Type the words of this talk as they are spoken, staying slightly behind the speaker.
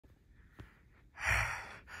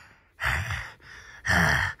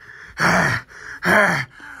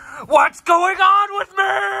What's going on with me?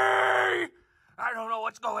 I don't know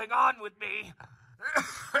what's going on with me.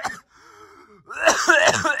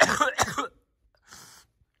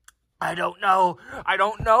 I don't know,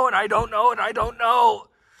 and I don't know.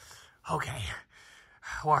 Okay,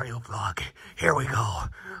 Wario vlog, here we go.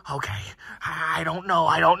 Okay, I don't know.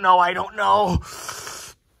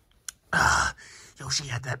 Yoshi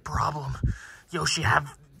had that problem. Yoshi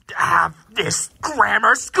have this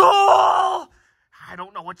grammar school. I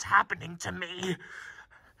don't know what's happening to me.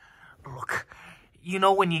 Look, you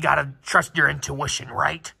know when you gotta trust your intuition,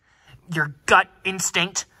 right? Your gut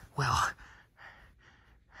instinct. Well,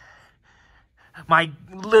 my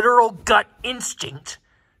literal gut instinct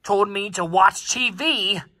told me to watch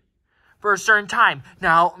TV for a certain time.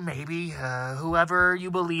 Now, maybe whoever you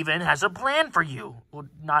believe in has a plan for you. Well,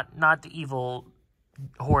 not the evil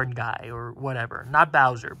horn guy or whatever. Not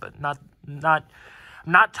Bowser, but I'm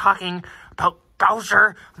not talking about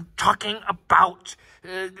Bowser. I'm talking about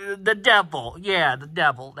the devil. Yeah, the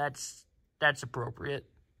devil. That's appropriate.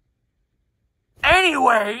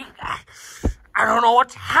 Anyway, I don't know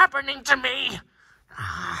what's happening to me.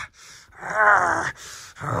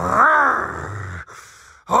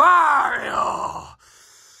 Wario!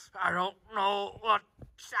 I don't know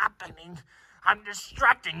what's happening. I'm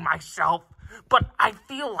distracting myself, but I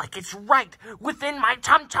feel like it's right within my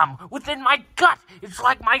tum-tum, within my gut. It's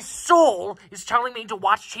like my soul is telling me to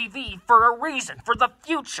watch TV for a reason, for the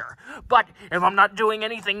future. But if I'm not doing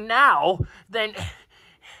anything now, then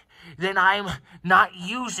I'm not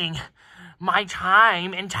using my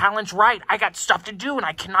time and talents right. I got stuff to do and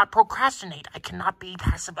I cannot procrastinate. I cannot be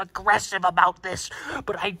passive-aggressive about this,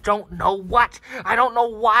 but I don't know what. I don't know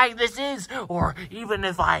why this is, or even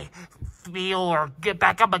if I feel or get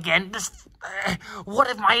back up again, what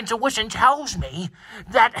if my intuition tells me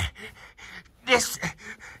that this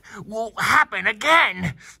will happen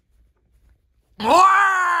again?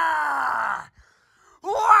 Wah!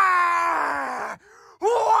 Wah!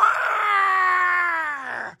 Wah!